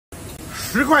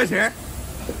10块钱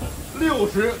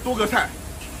，60多个菜，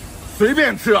随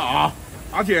便吃啊！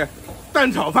而且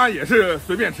蛋炒饭也是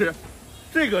随便吃，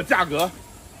这个价格，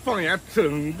放眼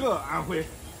整个安徽，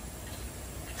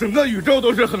整个宇宙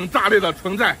都是很炸裂的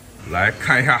存在。来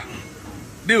看一下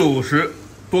，60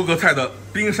多个菜的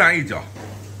冰山一角，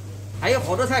还有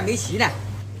好多菜没齐呢，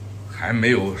还没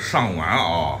有上完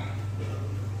啊！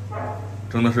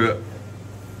真的是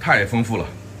太丰富了。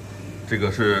这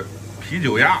个是啤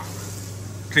酒鸭，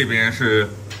这边是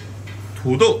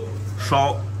土豆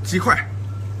烧鸡块，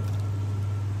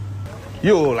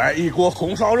又来一锅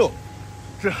红烧肉，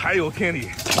这还有天理，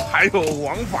还有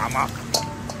王法吗？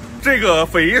这个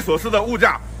匪夷所思的物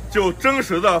价，就真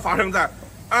实的发生在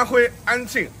安徽安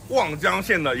庆望江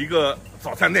县的一个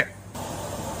早餐店。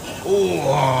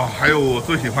哇，还有我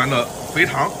最喜欢的肥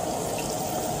肠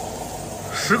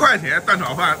，10块钱蛋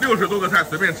炒饭，60多个菜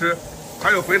随便吃，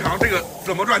还有肥肠，这个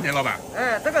怎么赚钱，老板？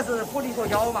这个是薄利多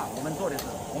销嘛，我们做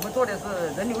的是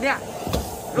人流量，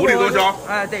薄利多销。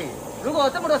对，如果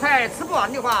这么多菜吃不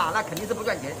完的话，那肯定是不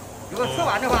赚钱；如果吃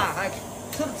完的话，还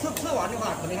吃完的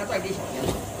话，肯定还赚一点小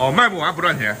钱。哦，卖不完不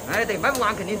赚钱。对，卖不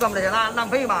完肯定赚不了钱，那浪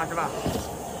费嘛，是吧？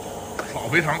炒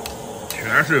肥肠，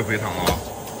全是肥肠啊！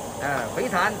肥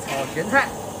肠炒咸菜，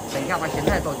等一下把咸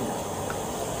菜倒进来。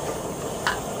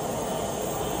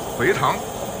肥肠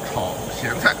炒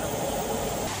咸菜，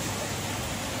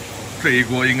这一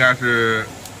锅应该是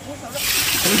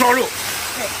红烧肉，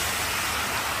对，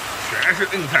全是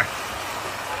硬菜。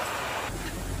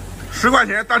10块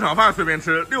钱蛋炒饭随便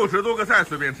吃，60多个菜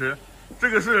随便吃，这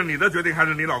个是你的决定还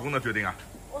是你老公的决定啊？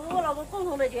我和我老公共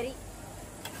同的决定。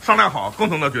商量好，共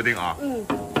同的决定啊。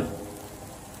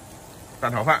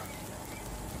蛋炒饭，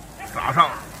撒上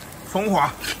葱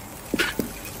花，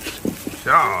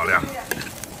漂亮。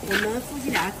我们夫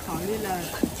妻俩考虑了，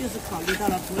就是考虑到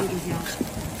了薄利多销。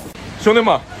兄弟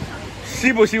们，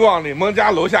希不希望你们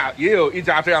家楼下也有一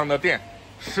家这样的店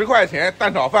？10块钱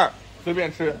蛋炒饭随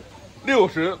便吃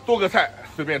，60多个菜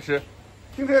随便吃。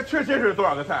今天确切是多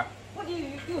少个菜？不低于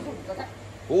65个菜。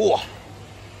哇，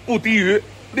不低于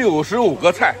65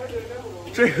个菜，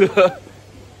这个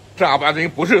正儿八经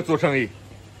不是做生意，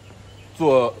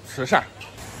做慈善。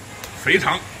肥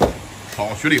肠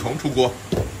炒雪里红出锅。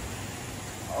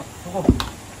好，出锅。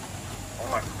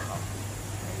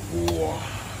哇，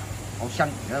好香！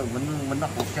闻到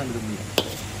好香的味道。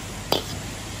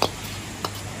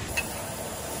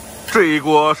这一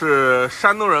锅是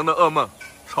山东人的噩梦，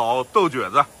炒豆角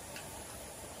子，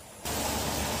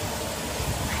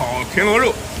炒田螺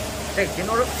肉。对，田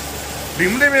螺肉。你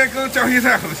们那边跟江西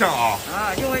菜很像啊？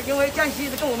因为江西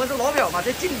跟我们是老表嘛，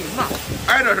在近邻嘛，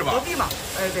挨着是吧？隔壁嘛，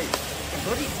对，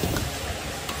隔壁。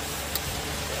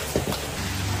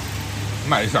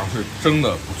卖相是真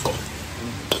的不错。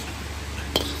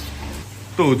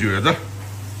豆角子，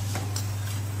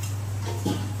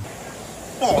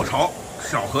爆炒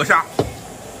小河虾，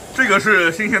这个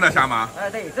是新鲜的虾吗？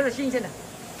对，这是新鲜的。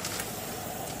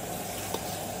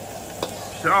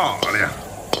漂亮。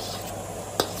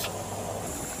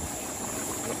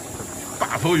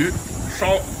大头鱼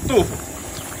烧豆腐，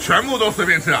全部都随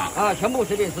便吃啊！全部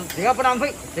随便吃，只要不浪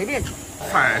费，随便吃。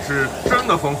菜是真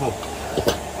的丰富，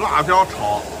辣椒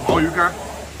炒毛鱼干，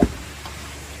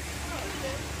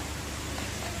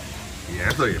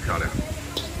颜色也漂亮。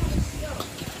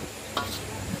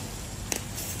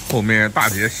后面大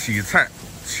姐洗菜、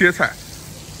切菜，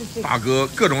大哥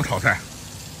各种炒菜。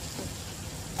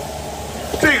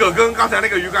这个跟刚才那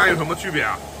个鱼干有什么区别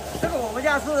啊？这个我们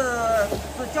家是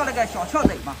叫那个小翘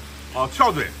嘴嘛。哦，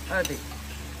翘嘴。对。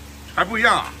还不一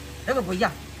样啊？这个不一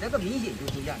样，这个明显就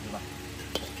不一样，对吧？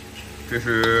这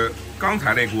是刚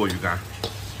才那锅鱼干，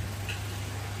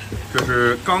这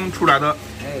是刚出来的。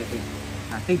对，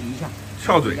对比一下。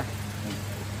翘嘴。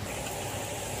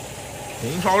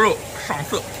红烧肉上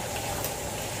色，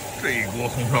这一锅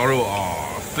红烧肉啊，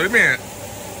随便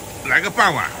来个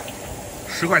半碗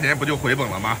，10块钱不就回本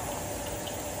了吗？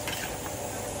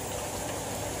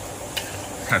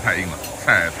菜太硬了，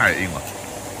菜太硬了。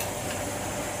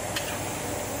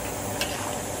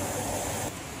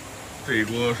这一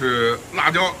锅是辣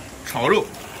椒炒肉。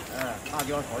辣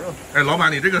椒炒肉。哎，老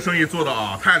板，你这个生意做的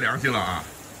啊，太良心了啊！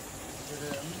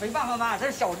没办法嘛，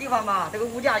这是小地方嘛，这个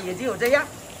物价也只有这样。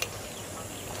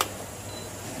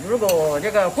如果这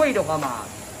个贵的话嘛，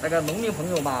那个农民朋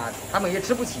友嘛，他们也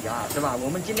吃不起啊，是吧？我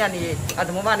们尽量的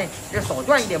怎么办呢？要少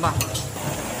赚一点嘛。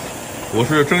我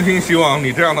是真心希望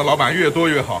你这样的老板越多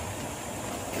越好。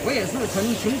我也是从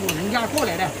穷苦人家过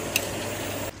来的，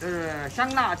这是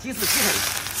香辣鸡翅鸡腿，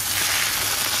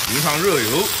淋上热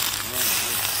油，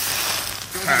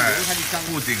菜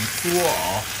不仅多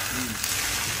啊，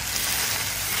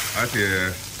而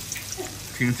且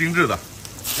挺精致的。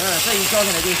这一浇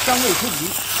上来就香味扑鼻。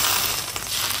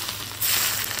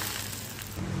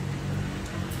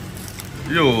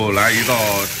又来一道，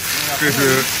这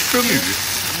是生鱼，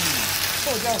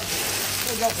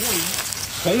这叫红尾鱼。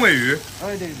红尾鱼，哎，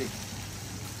对对对。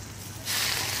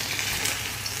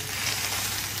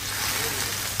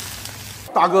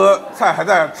大哥菜还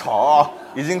在炒啊，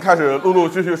已经开始陆陆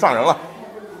续续上人了。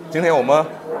今天我们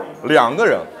2个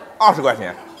人20块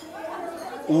钱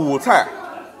，5菜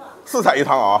4菜1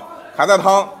汤啊，还在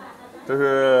汤，这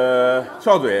是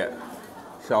翘嘴、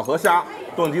小河虾、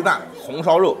炖鸡蛋、红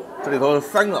烧肉，这里头是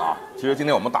3个啊。其实今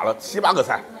天我们打了7、8个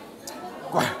菜，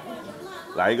快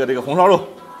来一个这个红烧肉。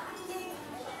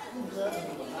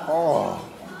哦，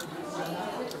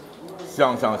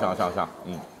香，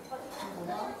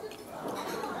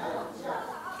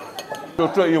就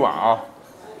这一碗啊，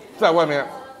在外面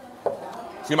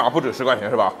起码不止10块钱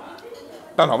是吧？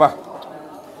蛋炒饭，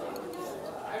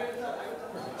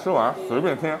吃完随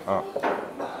便添啊，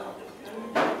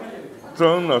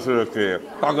真的是给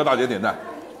大哥大姐点赞。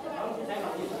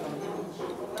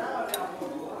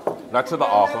来吃的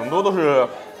啊，很多都是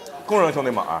工人兄弟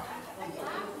们啊，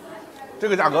这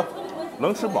个价格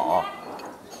能吃饱，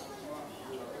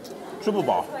吃不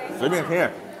饱随便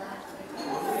添。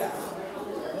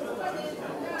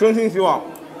真心希望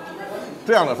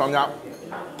这样的商家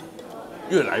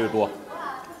越来越多。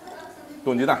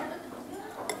炖鸡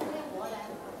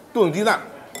蛋，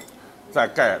再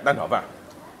盖蛋炒饭，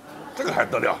这个还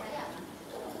得了？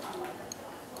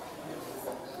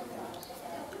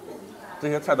这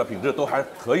些菜的品质都还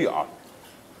可以啊，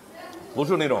不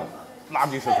是那种垃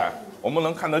圾食材，我们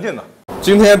能看得见的。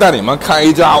今天带你们看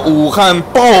一家武汉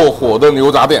爆火的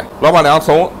牛杂店，老板娘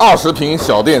从20平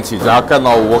小店起家，干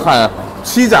到武汉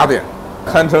7家店，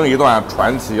堪称一段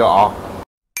传奇啊！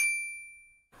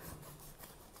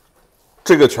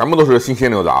这个全部都是新鲜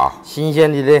牛杂啊，新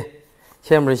鲜的嘞，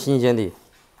全部是新鲜的。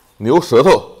牛舌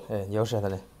头，哎，牛舌头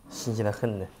嘞，新鲜的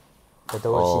很嘞，这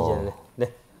都是新鲜的嘞，来，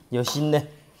有心的，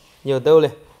有豆嘞。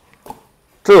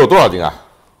这有多少斤啊？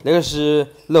那个是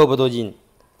600多斤，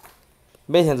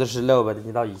每天都是600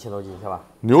斤到1000多斤，是吧？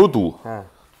牛肚，嗯，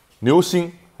牛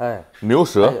心，哎，牛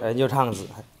舌，牛肠子，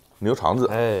牛肠子，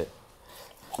哎，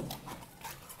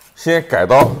先改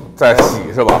刀再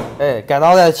洗是吧？哎，改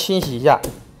刀再清洗一下，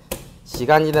洗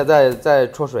干净了再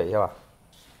焯水是吧？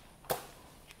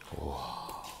哇，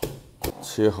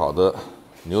切好的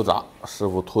牛杂，师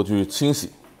傅拖去清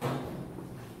洗。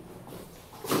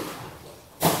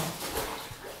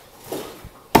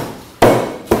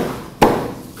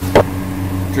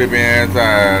这边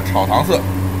在炒糖色，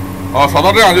哦，炒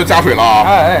到这样就加水了啊！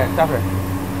哎，加水。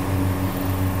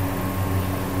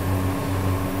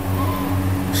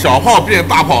小泡变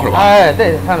大泡是吧？哎，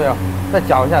对，看到没有？再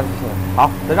搅一下就行。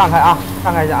好，再让开啊，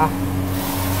让开一下啊。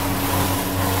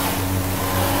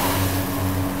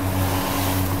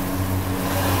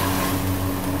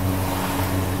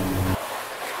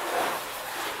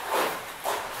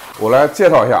我来介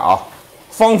绍一下啊，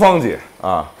芳姐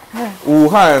啊，武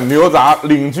汉牛杂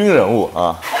领军人物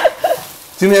啊，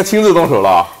今天亲自动手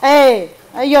了。哎，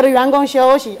有的员工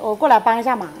休息，我过来帮一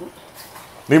下忙。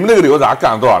你们那个牛杂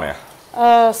干了多少年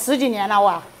？10几年了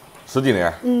哇。10几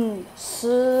年？嗯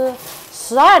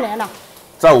，12年了。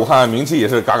在武汉名气也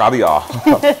是嘎嘎的啊。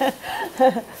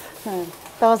嗯，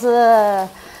都是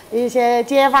一些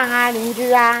街坊啊、邻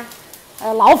居啊，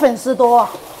老粉丝多。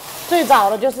最早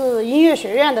的就是音乐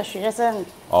学院的学生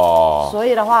哦，所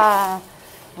以的话，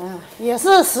也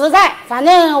是实在，反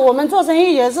正我们做生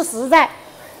意也是实在，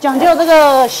讲究这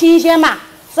个新鲜嘛，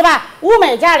是吧？物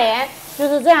美价廉，就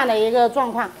是这样的一个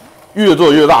状况。越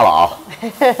做越大了啊！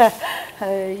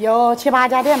有7、8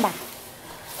家店吧。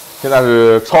现在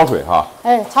是焯水哈。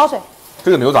哎，焯水。这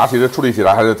个牛杂其实处理起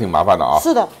来还是挺麻烦的啊。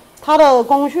是的，它的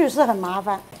工序是很麻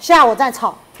烦，下午再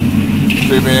炒。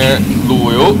这边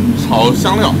卤油炒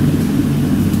香料。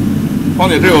芳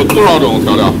姐，这有多少种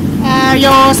调料？有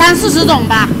30、40种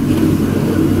吧。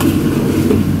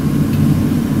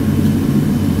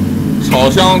炒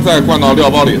香再灌到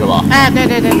料包里是吧？哎，对。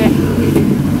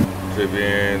这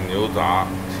边牛杂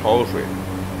焯水，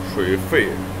水沸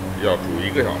要煮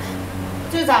1个小时。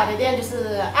最早的店就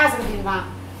是20个平方，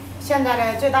现在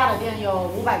呢最大的店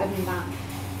有500个平方。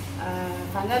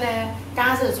反正呢，刚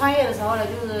开始创业的时候呢，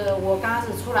就是我刚开始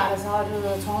出来的时候，就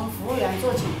是从服务员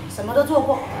做起，什么都做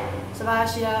过，是吧？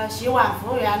洗碗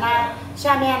服务员啦，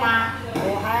下面啦，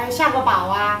我还下过宝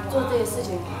啊，做这些事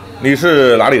情。你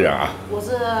是哪里人啊？我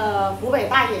是湖北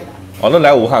大冶的。哦，那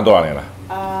来武汉多少年了？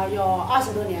有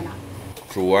20多年了。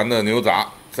煮完的牛杂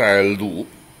再卤。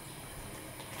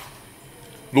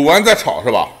卤完再炒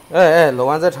是吧？哎，卤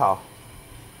完再炒。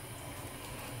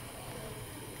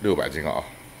600斤啊！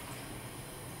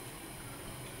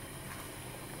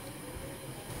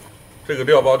这个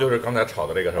料包就是刚才炒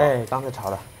的这个是吧？哎，刚才炒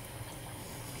的。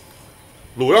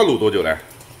卤要卤多久嘞？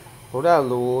卤料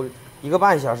卤1个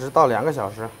半小时到2个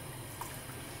小时。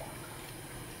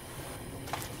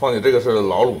胖姐，这个是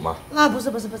老卤吗？那不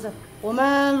是，我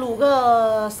们卤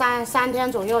个三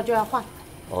天左右就要换。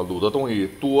哦，卤的东西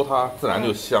多，它自然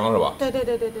就香是吧？对。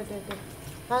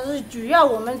但是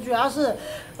我们主要是，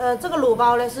这个卤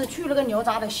包呢是去了个牛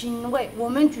杂的腥味，我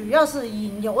们主要是以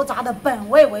牛杂的本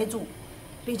味为主，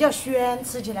比较鲜，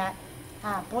吃起来，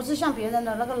啊，不是像别人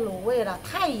的那个卤味了，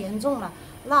太严重了，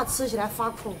那吃起来发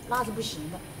苦，那是不行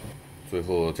的。最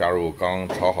后加入刚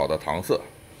炒好的糖色，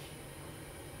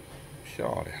漂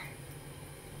亮。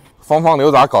方牛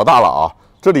杂搞大了啊！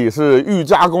这里是预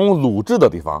加工卤制的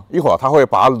地方，一会儿他会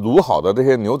把卤好的这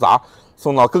些牛杂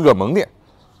送到各个门店。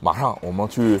马上我们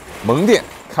去门店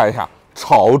看一下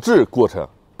炒制过程。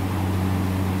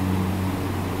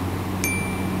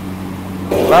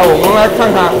来，我们来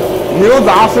看看牛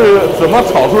杂是怎么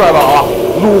炒出来的啊！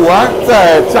卤完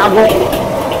再加工，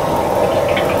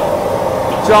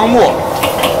姜末、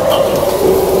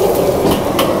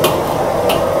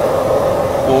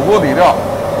火锅底料，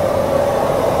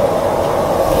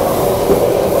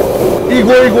一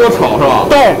锅一锅炒是吧？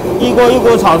对，一锅一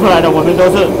锅炒出来的，我们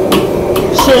都是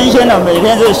鲜鲜的，每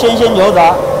天是鲜牛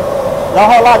杂，然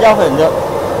后辣椒粉的。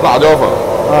辣椒粉。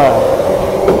哎。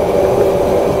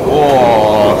哇，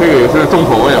这个也是重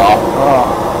口味啊。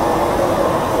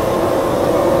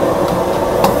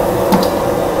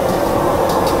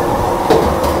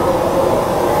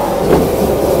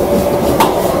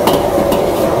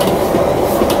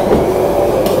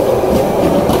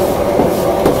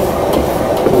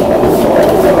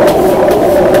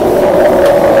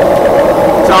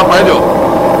加白酒。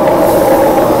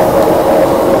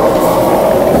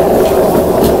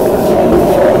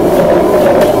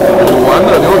卤完的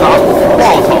牛杂爆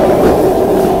炒。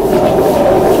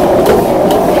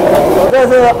这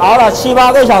是熬了7、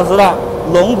8个小时的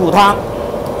龙骨汤。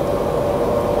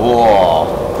哇，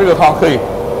这个汤可以。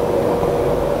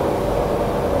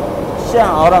现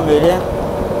熬的，每天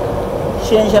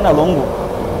鲜鲜的龙骨。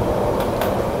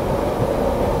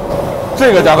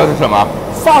这个加的是什么？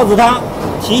臊子汤，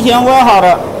提前煨好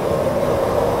的，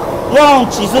用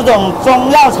几十种中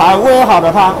药材煨好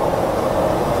的汤。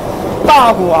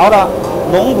大骨熬的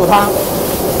龙骨汤。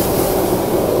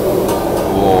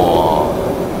哇，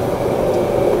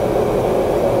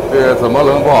这怎么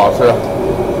能不好吃？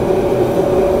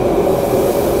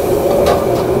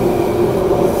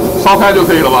烧开就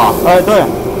可以了吧？哎，对，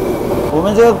我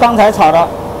们这个刚才炒的，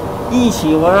一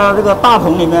起我的这个大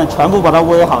盆里面全部把它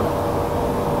煨好的。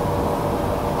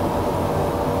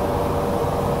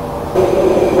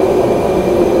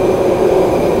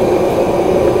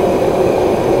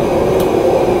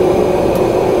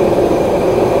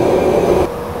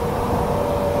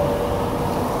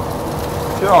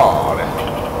漂亮！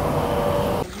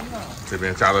这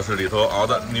边加的是里头熬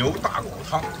的牛大骨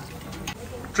汤，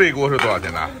这一锅是多少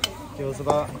钱呢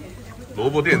？98。萝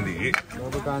卜垫底，萝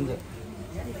卜干子。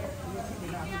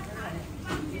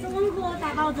中国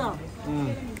大包子。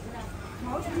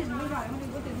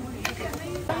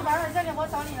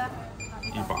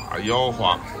一把腰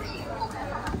花，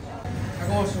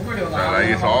再来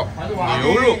一勺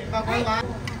牛肉、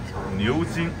牛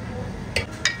筋、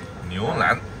牛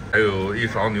腩，还有一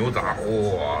勺牛杂。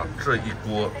哇，这一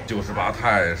锅98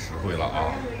太实惠了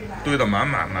啊，堆得满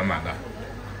满的。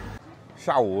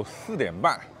下午4点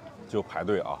半就排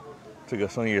队啊，这个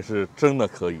生意是真的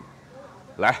可以。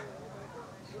来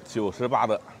，98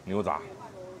的牛杂，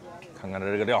看看它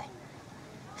这个料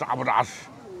扎不扎实？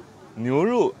牛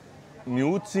肉、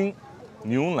牛筋、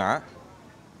牛腩，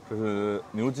这是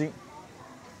牛筋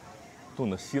炖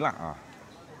的稀烂啊，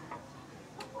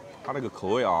它这个口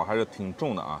味啊还是挺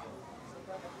重的啊。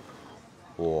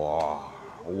哇，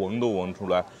闻都闻出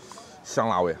来香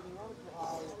辣味。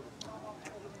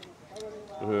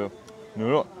这是牛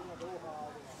肉，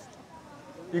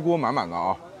一锅满满的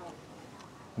啊。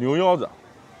牛腰子，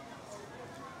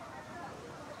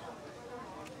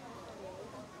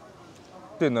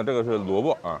炖的这个是萝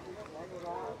卜啊，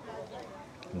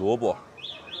萝卜、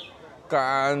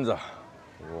干子，哇，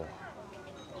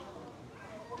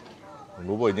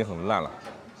萝卜已经很烂了。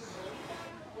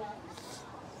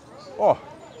哦，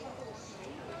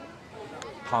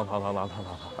烫！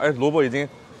哎，萝卜已经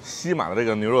吸满了这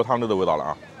个牛肉汤汁的味道了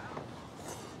啊！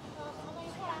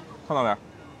看到没？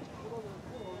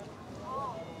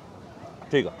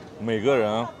这个每个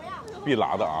人必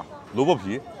拿的啊，萝卜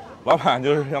皮老板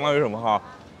就是相当于什么哈，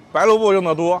白萝卜用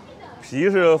的多，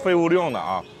皮是废物利用的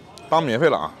啊，当免费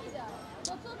了啊，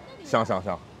香香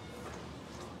香。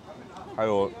还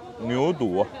有牛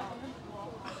肚，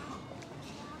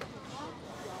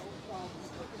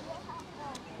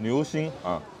牛心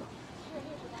啊，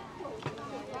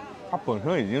它本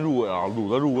身已经入味了，卤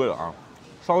的入味了啊，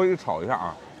稍微一炒一下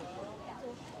啊，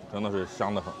真的是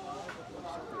香的很。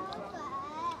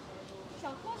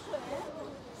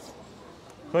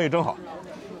生意真好，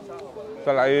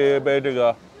再来一杯这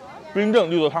个冰镇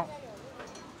绿豆汤。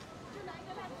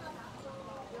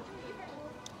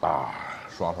啊，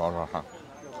爽爽爽哈！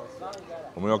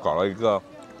我们又搞了一个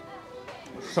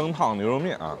生烫牛肉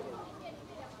面啊，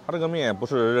它这个面不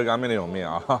是热干面那种面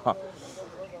啊，哈哈。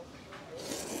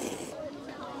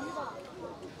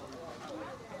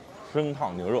生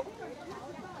烫牛肉，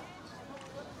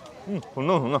很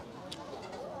嫩很嫩，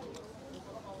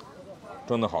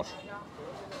真的好吃。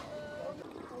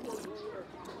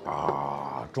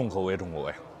啊，重口味重口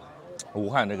味，武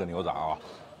汉这个牛杂啊，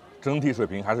整体水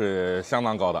平还是相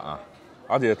当高的啊，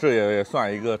而且这也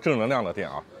算一个正能量的店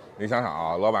啊。你想想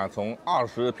啊，老板从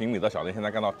20平米的小店现在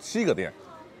干到7个店，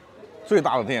最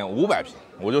大的店500平，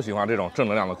我就喜欢这种正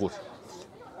能量的故事。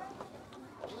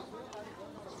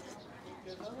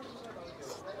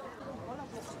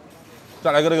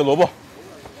再来个这个萝卜，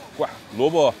哇，萝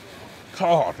卜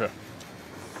超好吃。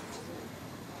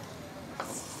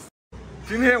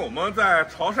今天我们在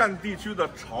潮汕地区的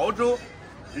潮州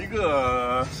一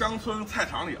个乡村菜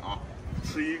场里啊，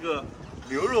吃一个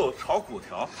牛肉炒粿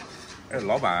条。哎，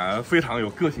老板非常有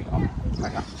个性啊，看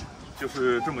看，就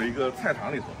是这么一个菜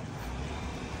场里头，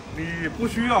你不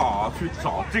需要去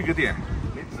找这个店，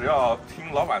你只要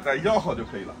听老板在吆喝就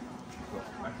可以了。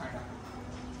来看一看，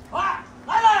哇，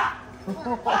来了！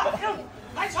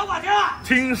来炒粿条啊！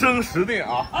亲身实店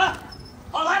啊！啊，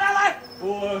好，来，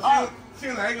我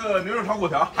先来一个牛肉炒粿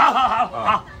条。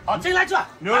好，进来坐。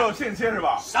牛肉现切是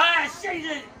吧？哎，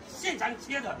现场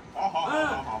切的。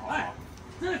好。哎，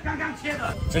这刚刚切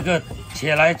的。这个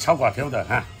切来炒粿条的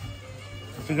哈，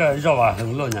这个肉啊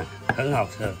很嫩啊，很好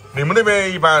吃。你们那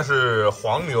边一般是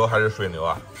黄牛还是水牛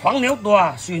啊？黄牛多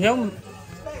啊，水牛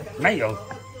没有，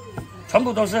全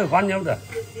部都是黄牛的。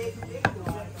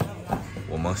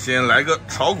我们先来个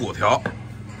炒粿条。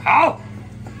好，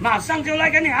马上就来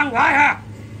给你安排哈。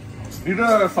你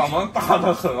这嗓门大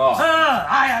得很啊！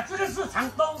哎呀，这个市场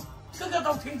个个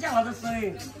都听见我的声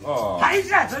音。哦，抬一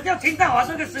下子就听到我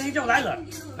这个声音就来了。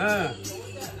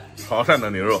潮汕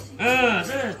的牛肉。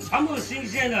这全部新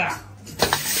鲜的。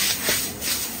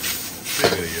这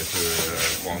个也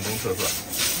是广东特色，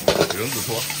人字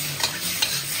拖。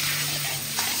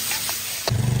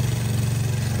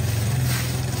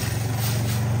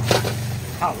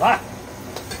好了，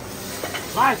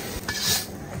来。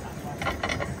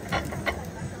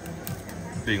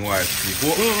另外起锅，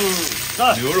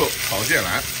牛肉炒芥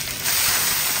蓝。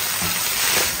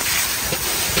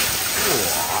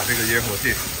哇，这个烟火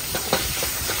气！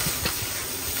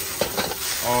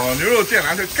哦，牛肉芥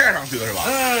蓝是盖上去的是吧？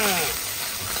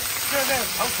这个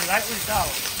炒起来味道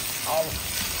好，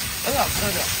很好吃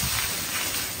的。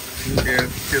今天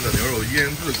切的牛肉腌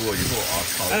制过以后啊，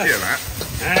炒芥蓝。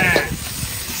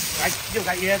来，又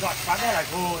该椰子，把它来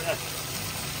铺。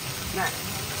来。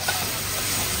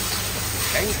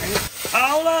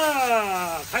好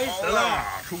了，开始了，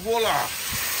出锅了。哇，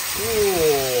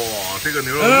这个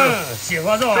牛肉血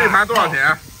花肉，这盘多少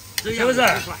钱？是不是？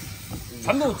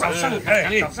全部早上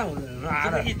早上拿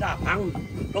的一大盘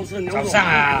都是牛肉。早上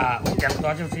啊，5点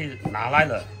多就去拿来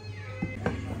了。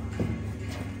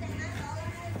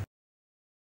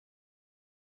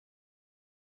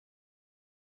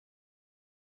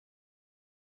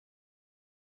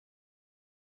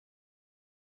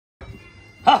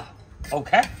好。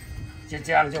OK，就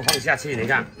这样就放下去，你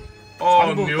看。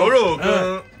哦，牛肉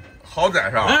跟蚝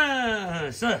仔上。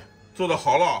是。做的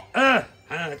好了。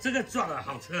这个做的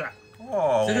好吃。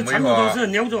哦，这个全部都是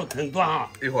牛肉很多啊。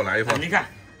一会儿来一份。你看，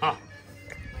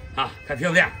看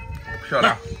漂亮。漂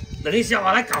亮。等一下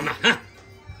我来搞嘛，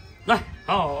来，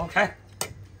好 ，OK。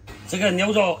这个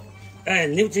牛肉，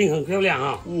牛筋很漂亮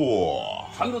啊。哇，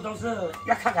全部都是一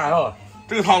卡卡哦。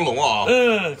这个汤浓啊。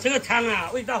这个汤啊，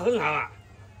味道很好啊。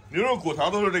牛肉骨条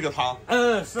都是这个汤。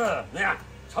是，你看，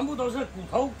全部都是骨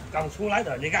头搞出来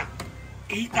的，你看，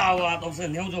一刀啊都是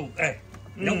牛肉，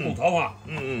牛骨头啊，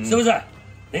是不是？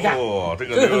你看，哦，这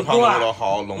个牛肉汤的味道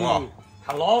好浓啊，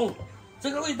好浓，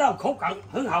这个味道口感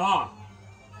很好啊。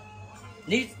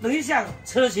你等一下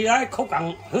吃起来口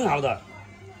感很好的，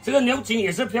这个牛筋也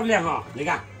是漂亮啊，你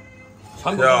看，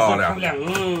全部都是漂亮，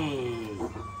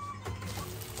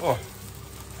哦，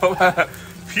老板，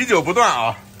啤酒不断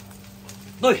啊。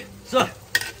对，是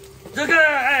这个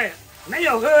哎，没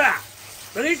有喝啊，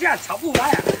等一下炒不来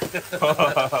啊。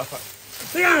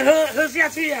这样喝下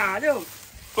去啊，就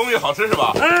东西好吃是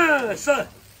吧？嗯，是，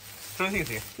真性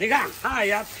情。你看，哎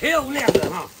呀，漂亮的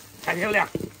哈，太漂亮，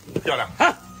漂亮。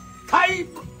好，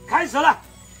开始了。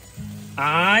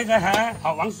哎，这还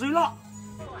好玩水了。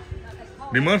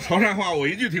你们潮汕话我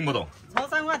一句听不懂。潮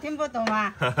汕话听不懂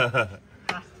吗？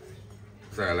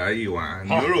再来一碗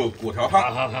牛肉果条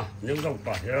汤。好，牛肉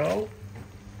果条，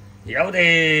有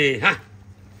的哈。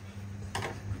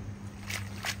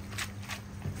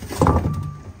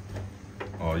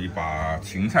哦，一把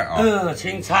芹菜啊。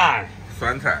青菜，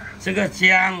酸菜。这个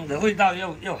姜的味道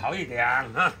又好一点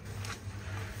啊。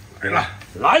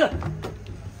来了，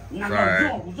那个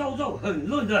肉很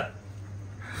嫩的，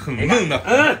很嫩的，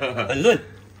很嫩。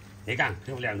你看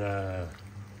漂亮的，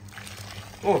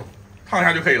哦，烫一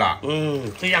下就可以了。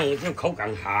这样就口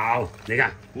感好。你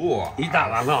看，哇，一大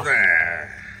碗哈。对，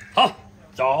好，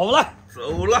走了，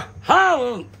好，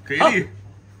给力。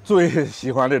最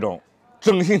喜欢这种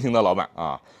真性情的老板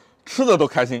啊，吃的都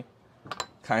开心。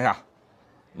看一下，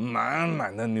满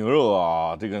满的牛肉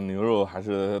啊，这个牛肉还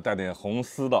是带点红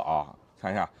丝的啊。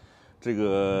看一下，这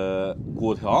个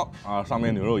果条啊，上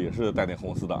面牛肉也是带点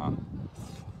红丝的啊。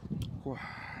哇，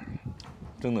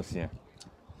真的鲜，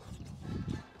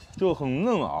就很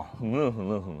嫩啊，很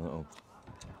嫩。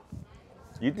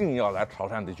一定要来潮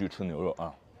汕地区吃牛肉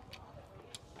啊！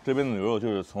这边的牛肉就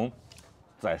是从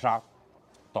宰杀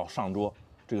到上桌，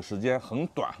这个时间很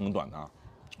短的啊。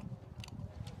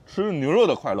吃牛肉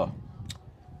的快乐，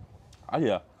而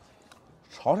且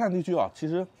潮汕地区啊，其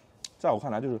实在我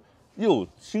看来就是又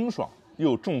清爽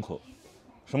又重口。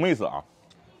什么意思啊？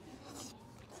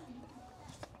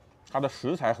它的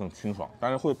食材很清爽，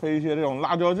但是会配一些这种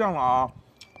辣椒酱啊，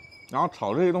然后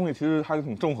炒这些东西其实还是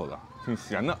挺重口的，挺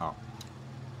咸的啊。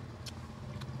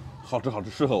好吃，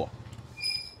适合我。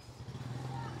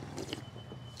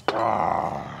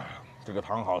啊，这个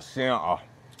汤好鲜啊！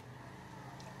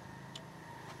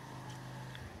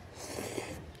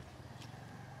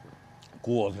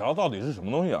果条到底是什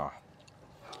么东西啊？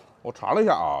我查了一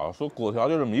下啊，说果条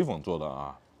就是米粉做的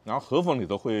啊，然后河粉里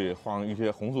头会放一些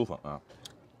红薯粉啊，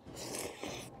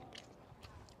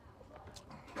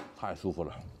太舒服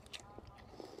了。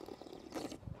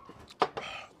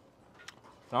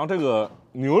然后这个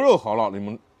牛肉蚝烙，你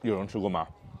们有人吃过吗？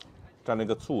蘸那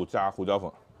个醋加胡椒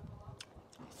粉，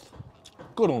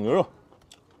各种牛肉，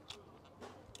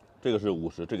这个是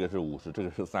50，这个是50，这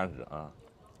个是30啊。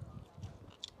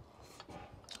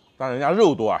但人家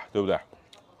肉多啊，对不对？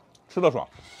吃得爽。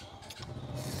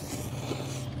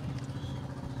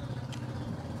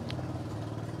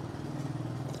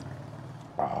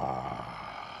啊，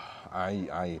安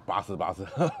逸，巴适。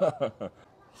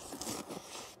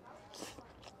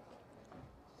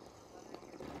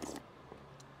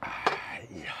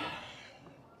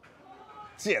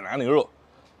芥蓝牛肉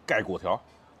盖果条，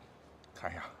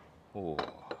看一下，哦，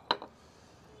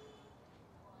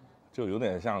就有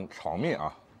点像炒面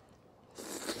啊。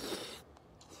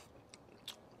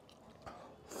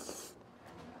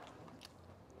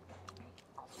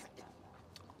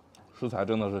食材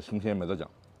真的是新鲜没得讲。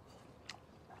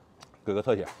给个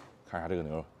特写，看一下这个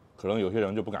牛肉，可能有些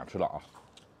人就不敢吃了啊，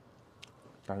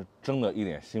但是真的一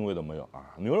点腥味都没有啊。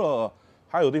牛肉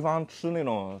还有地方吃那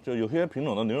种，就有些品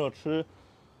种的牛肉吃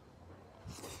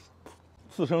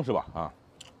刺身是吧？啊，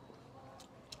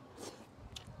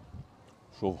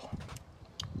舒服。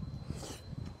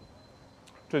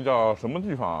这叫什么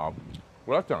地方啊？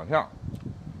我来讲一下。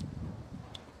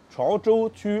潮州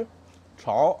区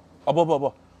潮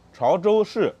州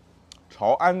市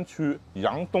潮安区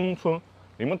杨东村，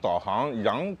你们导航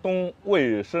杨东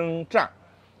卫生站，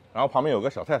然后旁边有个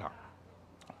小菜场，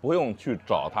不用去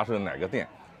找它是哪个店，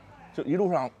就一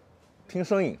路上听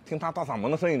声音，听他大嗓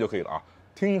门的声音就可以了啊。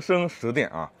听声识店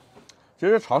啊。其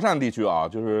实潮汕地区啊，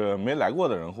就是没来过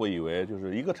的人会以为就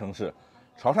是一个城市。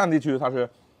潮汕地区它是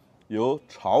由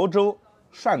潮州、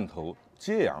汕头、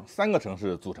揭阳3个城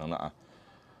市组成的啊，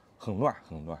很乱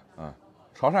啊。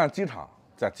潮汕机场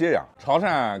在揭阳，潮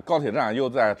汕高铁站又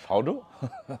在潮州，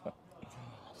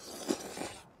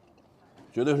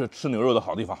绝对是吃牛肉的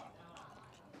好地方。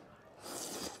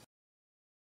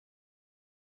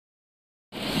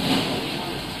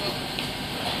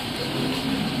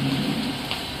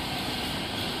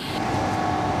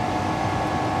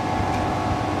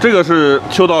这个是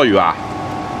秋刀鱼啊？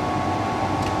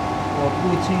我不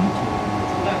清楚。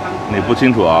你不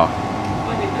清楚啊？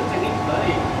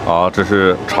哦，这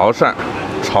是潮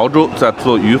州在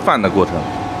做鱼饭的过程。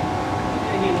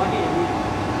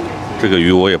这个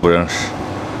鱼我也不认识。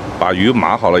把鱼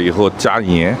码好了以后加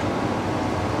盐，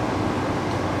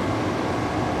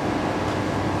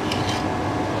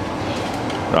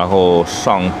然后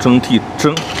上蒸屉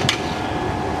蒸。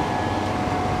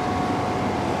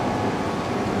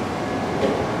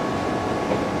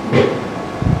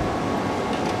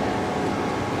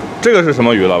这个是什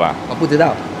么鱼，老板？我不知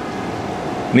道。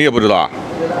你也不知道啊？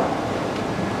不知道。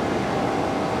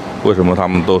为什么他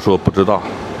们都说不知道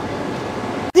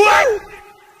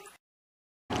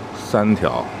？3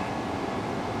条、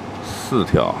4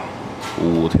条、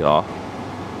5条、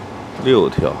6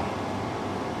条、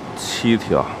7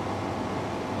条、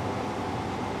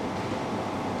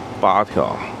8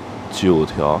条、9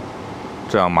条，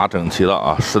这样码整齐了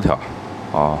啊，10条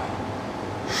啊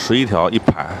，11条一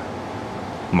排，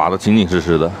码得紧紧实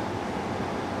实的。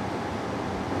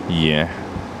盐。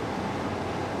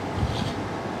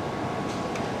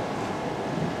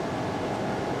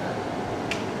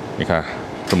你看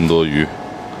这么多鱼，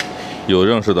有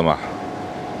认识的吗？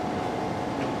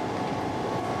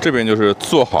这边就是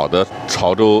做好的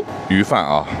潮州鱼饭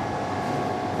啊，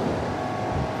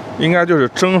应该就是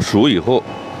蒸熟以后，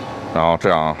然后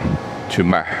这样去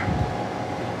卖。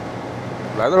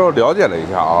来的时候了解了一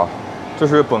下啊，这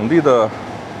是本地的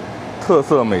特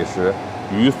色美食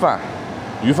鱼饭，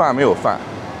鱼饭没有饭，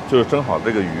就是蒸好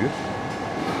这个鱼。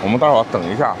我们待会儿等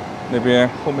一下，那边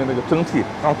后面那个蒸屉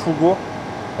刚出锅。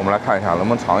我们来看一下，能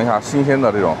不能尝一下新鲜的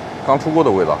这种刚出锅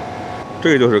的味道。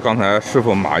这个就是刚才师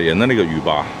傅码盐的那个鱼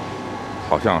吧，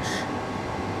好像是。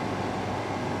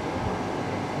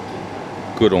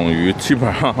各种鱼，基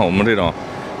本上我们这种，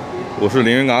我是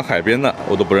连云港海边的，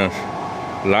我都不认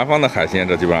识。南方的海鲜，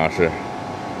这基本上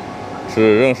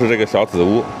是认识这个小紫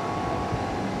乌，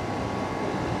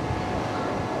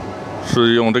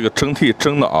是用这个蒸屉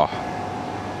蒸的啊。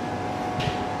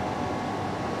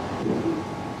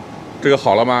这个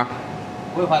好了吗？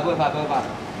不会拍的，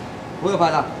不会拍。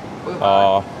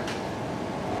哦，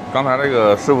刚才这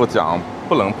个师傅讲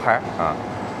不能拍啊，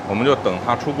我们就等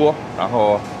它出锅，然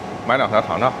后买2条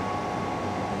尝尝。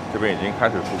这边已经开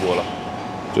始出锅了，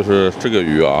就是这个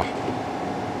鱼啊，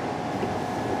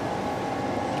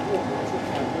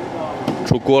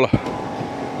出锅了，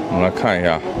我们来看一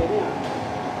下。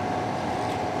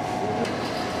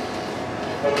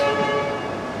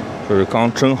这是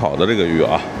刚蒸好的这个鱼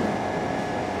啊。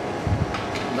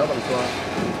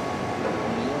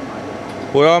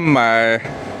我要买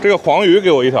这个黄鱼，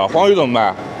给我1条。黄鱼怎么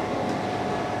卖？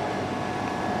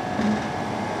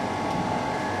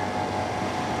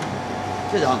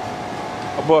这种？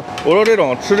不，我说这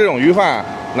种吃这种鱼饭，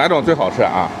哪种最好吃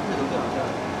啊？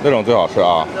那种最好吃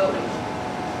啊。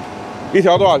1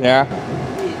条多少钱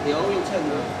？1条要称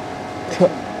的。称？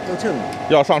要称。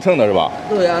要上秤的是吧？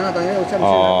对啊，那当然要称。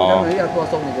哦。要多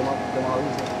送你，怎么好意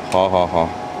思？好好好，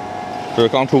这是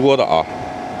刚出锅的啊。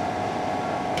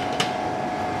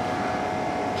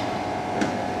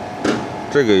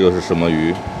这个又是什么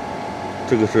鱼？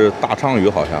这个是大鲳鱼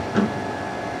好像。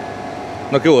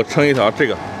那给我称1条这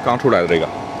个刚出来的这个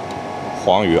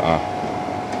黄鱼啊，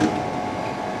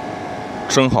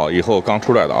蒸好以后刚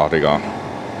出来的啊，这个啊。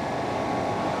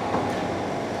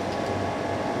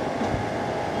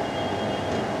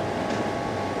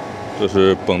这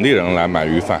是本地人来买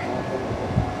鱼饭。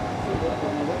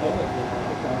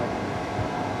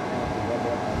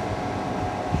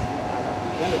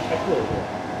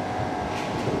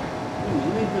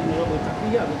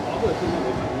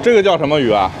这个叫什么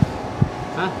鱼啊？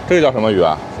啊？这个叫什么鱼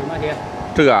啊？什么鱼？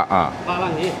这个啊？巴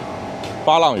浪鱼。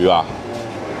巴浪鱼啊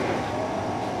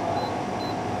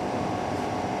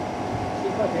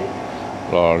？7块钱。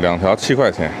哦，2条7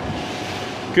块钱。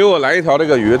给我来1条这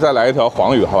个鱼，再来1条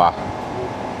黄鱼，好吧？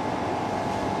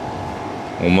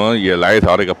我们也来1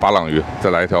条这个巴浪鱼，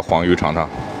再来1条黄鱼尝尝。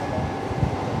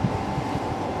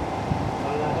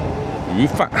鱼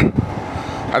饭，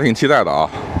还挺期待的啊。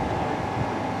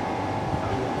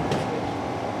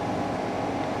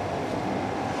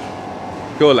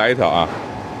给我来1条啊！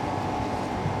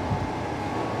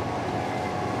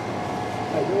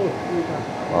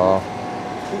哦。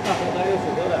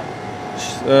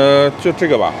就这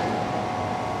个吧。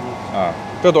啊，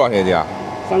这多少钱一斤啊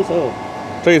？35。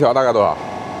这1条大概多少？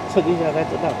测一下才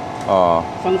知道。哦。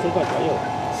30块左右。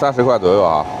30块左右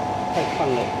啊。太胖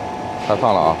了。太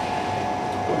胖了啊。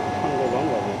胖的软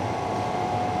软的。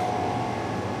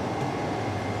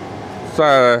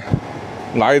再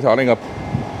拿1条那个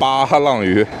巴浪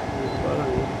鱼。巴浪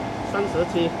鱼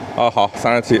，37。啊，好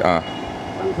，37啊。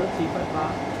37块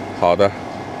8。好的。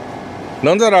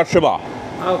能在这儿吃吧？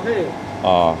好，可以。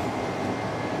啊。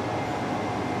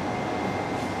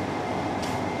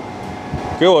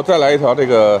给我再来1条这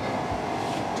个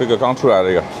刚出来的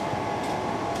这个。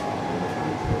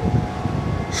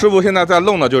师傅现在在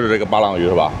弄的就是这个巴浪鱼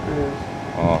是吧？嗯。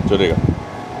哦，就这个。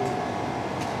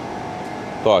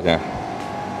多少钱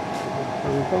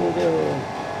总共就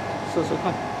40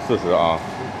块。？40啊。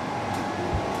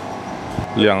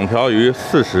2条鱼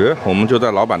40，我们就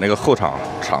在老板那个后场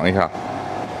尝一下。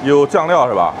有酱料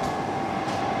是吧？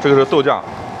这个是豆酱。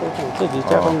豆酱自己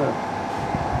加工的。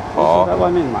哦。在外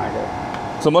面买的。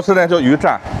怎么吃呢？就鱼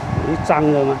蘸。鱼蘸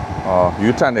的吗？哦，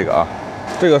鱼蘸这个啊。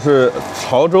这个是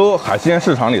潮州海鲜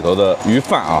市场里头的鱼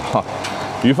饭啊。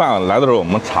鱼饭来的时候我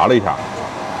们查了一下，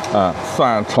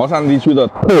算潮汕地区的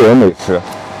特有美食。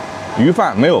鱼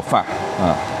饭没有饭，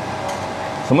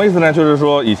什么意思呢？就是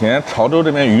说以前潮州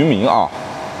这边渔民啊，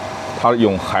他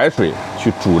用海水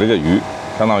去煮这个鱼，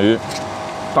相当于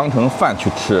当成饭去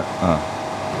吃，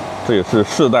这也是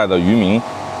世代的渔民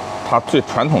他最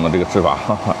传统的这个吃法。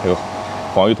哎呦，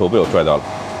黄鱼头被我拽掉了。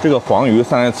这个黄鱼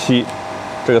37，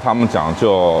这个他们讲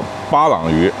叫巴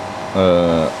朗鱼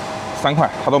，3块，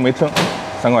他都没称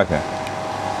，3块钱，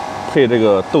配这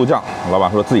个豆酱，老板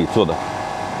说自己做的。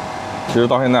其实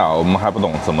到现在啊，我们还不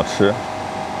懂怎么吃。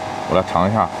我来尝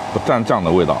一下不蘸酱的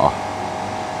味道啊。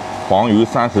黄鱼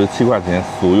37块钱，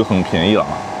属于很便宜了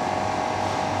啊。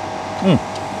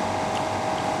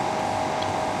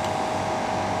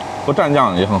不蘸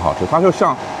酱也很好吃，它就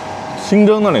像清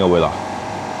蒸的那个味道。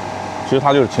其实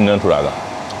它就是清蒸出来的，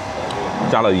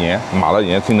加了盐，码了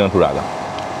盐清蒸出来的。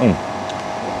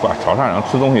哇，潮汕人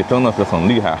吃东西真的是很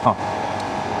厉害哈，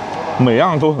每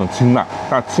样都很清淡，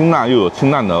但清淡又有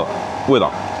清淡的味道。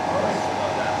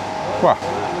哇！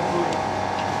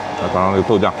来尝尝这个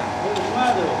豆酱。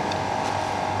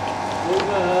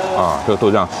啊，这个豆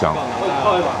酱香。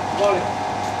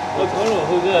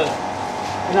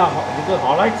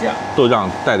豆酱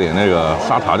带点那个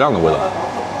沙茶酱的味道。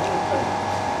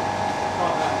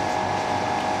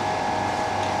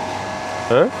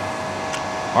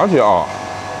而且啊，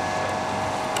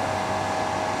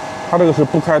它这个是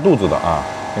不开肚子的啊，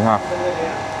你看，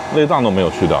内脏都没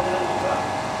有去掉。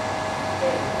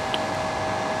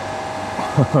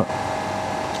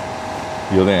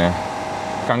有点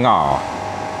尴尬啊，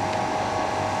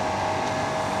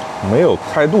没有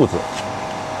开肚子。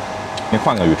你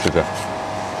换个鱼吃吃。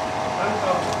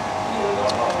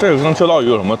这个跟秋刀鱼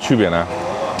有什么区别呢？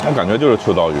我感觉就是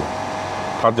秋刀鱼，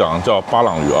它讲叫巴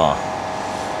朗鱼啊。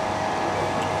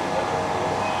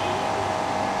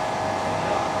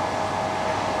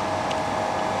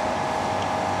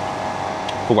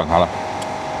不管它了，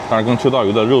但是跟秋刀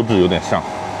鱼的肉质有点像。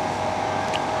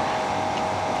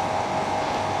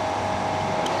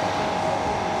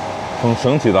很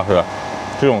神奇的是，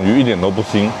这种鱼一点都不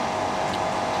腥。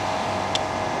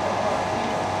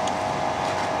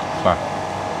看，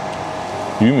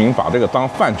渔民把这个当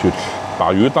饭去吃，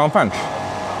把鱼当饭吃，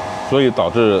所以导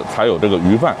致才有这个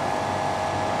鱼饭。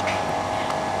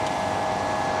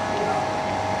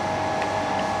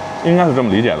应该是这么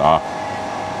理解的啊。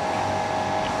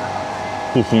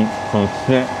不腥，很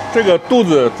鲜。这个肚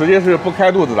子直接是不开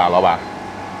肚子的，老板。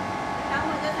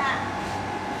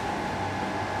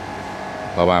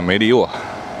老板没理我，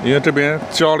因为这边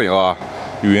交流啊，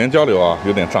语言交流啊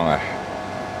有点障碍。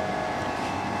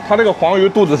他这个黄鱼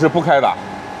肚子是不开的。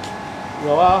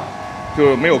有啊，就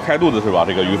是没有开肚子是吧？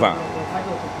这个鱼饭。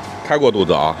开过肚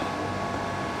子啊。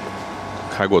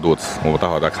开过肚子，我待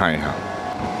会儿再看一下。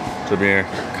这边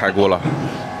开锅了。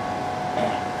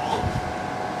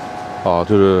哦，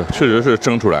就是确实是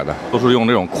蒸出来的，都是用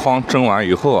这种筐蒸完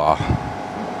以后啊，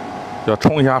要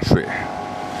冲一下水。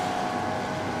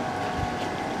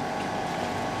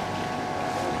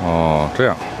哦，这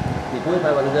样。你不会拍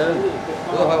我的人，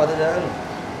不会拍我的人。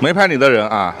没拍你的人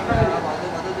啊。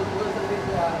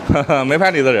哈哈，没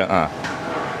拍你的人啊。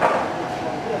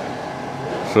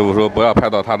师傅说不要拍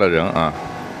到他的人啊。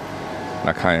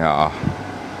来看一下啊，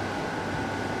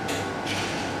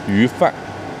鱼饭。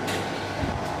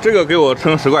这个给我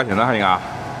称10块钱的还行啊，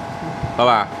老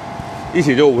板，一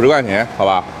起就50块钱，好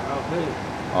吧？可以。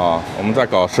哦，我们再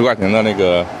搞10块钱的那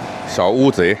个小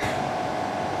乌贼。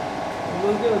我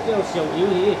们就叫小鱿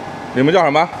鱼。你们叫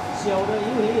什么？小的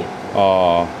鱿鱼。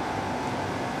哦。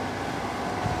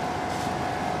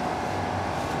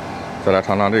再来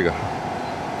尝尝这个。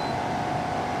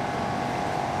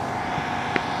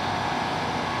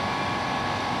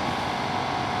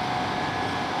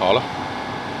好了。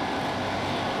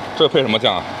这配什么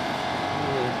酱啊？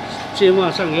芥末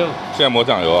酱油。芥末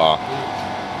酱油啊。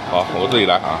好，我自己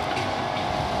来啊。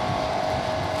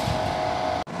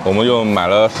我们又买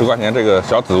了10块钱这个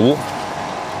小紫乌，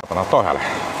把它倒下来。